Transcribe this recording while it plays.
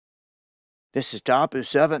This is Dabu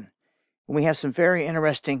 7, and we have some very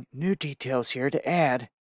interesting new details here to add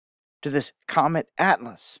to this Comet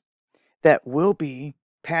Atlas that will be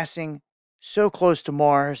passing so close to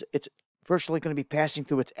Mars, it's virtually going to be passing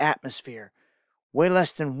through its atmosphere. Way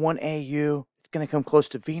less than 1 AU. It's going to come close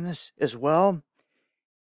to Venus as well,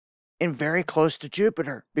 and very close to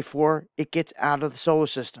Jupiter before it gets out of the solar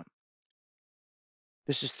system.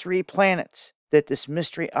 This is 3 planets that this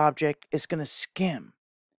mystery object is going to skim.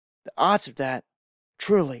 The odds of that,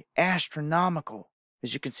 truly astronomical.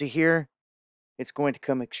 As you can see here, it's going to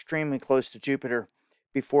come extremely close to Jupiter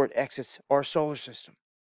before it exits our solar system.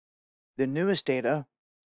 The newest data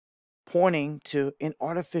pointing to an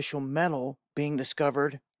artificial metal being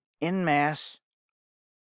discovered en masse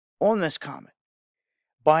on this comet.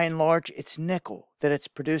 By and large, it's nickel that it's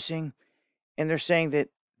producing, and they're saying that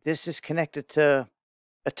this is connected to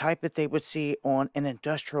a type that they would see on an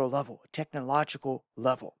industrial level, a technological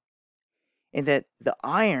level. And that the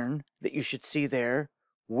iron that you should see there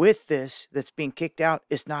with this that's being kicked out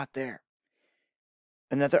is not there.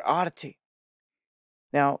 Another oddity.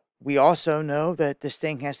 Now, we also know that this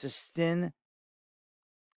thing has this thin,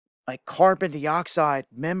 like carbon dioxide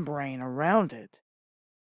membrane around it,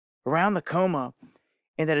 around the coma,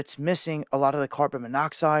 and that it's missing a lot of the carbon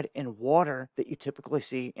monoxide and water that you typically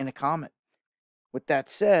see in a comet. With that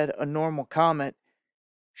said, a normal comet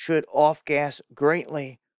should off-gas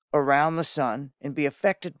greatly around the sun and be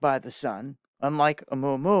affected by the sun, unlike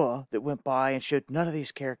Oumuamua that went by and showed none of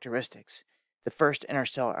these characteristics, the first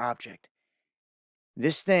interstellar object.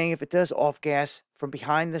 This thing, if it does off-gas from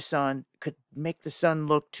behind the sun, could make the sun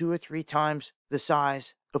look 2 or 3 times the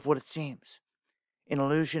size of what it seems. An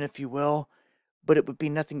illusion, if you will, but it would be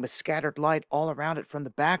nothing but scattered light all around it from the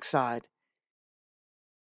backside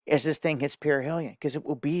as this thing hits perihelion, because it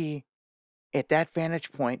will be at that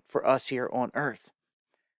vantage point for us here on Earth.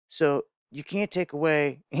 So you can't take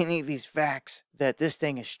away any of these facts that this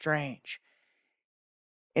thing is strange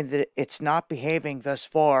and that it's not behaving thus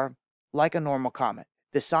far like a normal comet.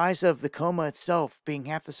 The size of the coma itself being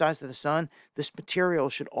half the size of the sun, this material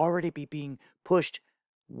should already be being pushed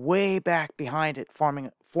way back behind it,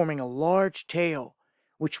 forming a large tail,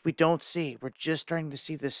 which we don't see. We're just starting to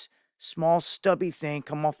see this small stubby thing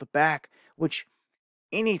come off the back, which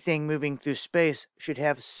anything moving through space should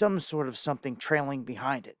have some sort of something trailing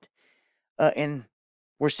behind it. And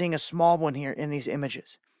we're seeing a small one here in these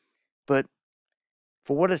images. But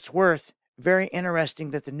for what it's worth, very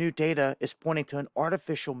interesting that the new data is pointing to an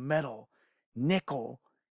artificial metal, nickel,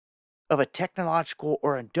 of a technological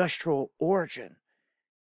or industrial origin,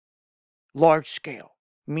 large scale,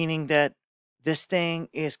 meaning that this thing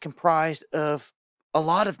is comprised of a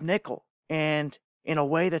lot of nickel and in a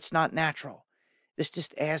way that's not natural. This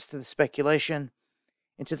just adds to the speculation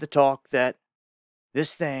and to the talk that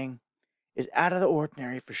this thing is out of the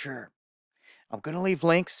ordinary for sure. I'm going to leave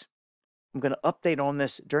links. I'm going to update on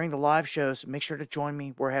this during the live shows. Make sure to join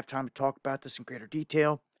me where I have time to talk about this in greater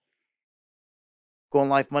detail. Going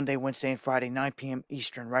live Monday, Wednesday, and Friday, 9 p.m.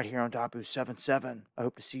 Eastern, right here on Dabu 77. I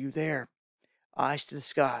hope to see you there. Eyes to the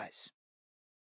skies.